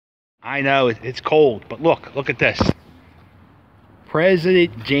I know it's cold, but look at this.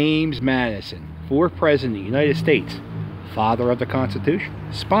 President James Madison, fourth president of the United States, father of the Constitution,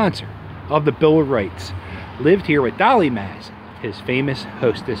 sponsor of the Bill of Rights, lived here with Dolly Madison, his famous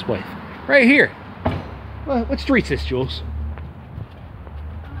hostess wife. Right here. What street's this, Jules?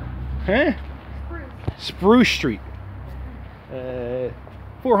 Huh? Spruce Street.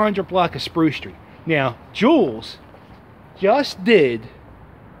 400 block of Spruce Street. Now, Jules just did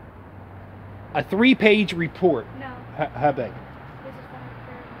a 3-page report. No. How big?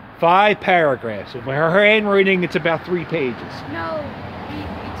 5 paragraphs. With her handwriting, it's about 3 pages. No, we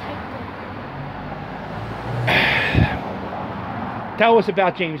typed it. Tell us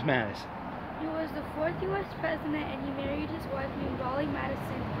about James Madison. He was the 4th U.S. president, and he married his wife named Dolly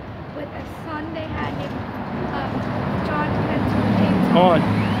Madison with a son they had named John Payton. On.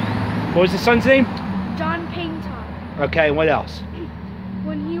 What was the son's name? John Payton. Okay, and what else?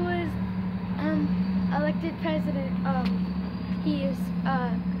 When he was elected president,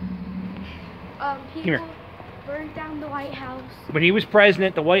 people burned down the White House. When he was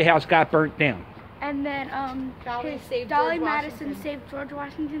president, the White House got burnt down. And then Dolly Madison saved George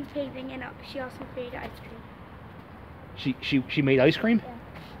Washington's painting, and she also created ice cream. She made ice cream? Yeah.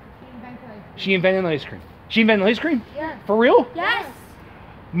 She invented ice cream. She invented ice cream? Yeah. For real? Yes.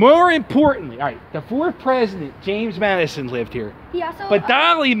 More importantly, all right, the 4th president, James Madison, lived here. He also. But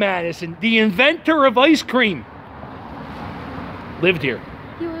Dolly Madison, the inventor of ice cream, lived here.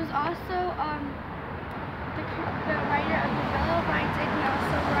 He was also the writer of the Bill of Rights, and he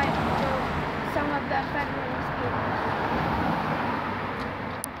also wrote some of the Federalist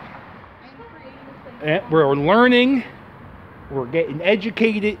Papers. We're learning. We're getting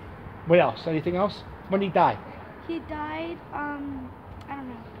educated. What else? Anything else? When did he die? He died, I don't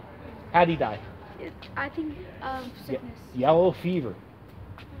know. How'd he die? I think sickness. Yellow fever.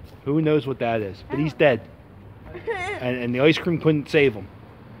 Who knows what that is? But he's dead. and the ice cream couldn't save him.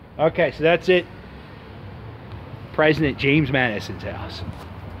 Okay, so that's it. President James Madison's house.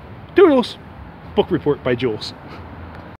 Doodles. Book report by Jules.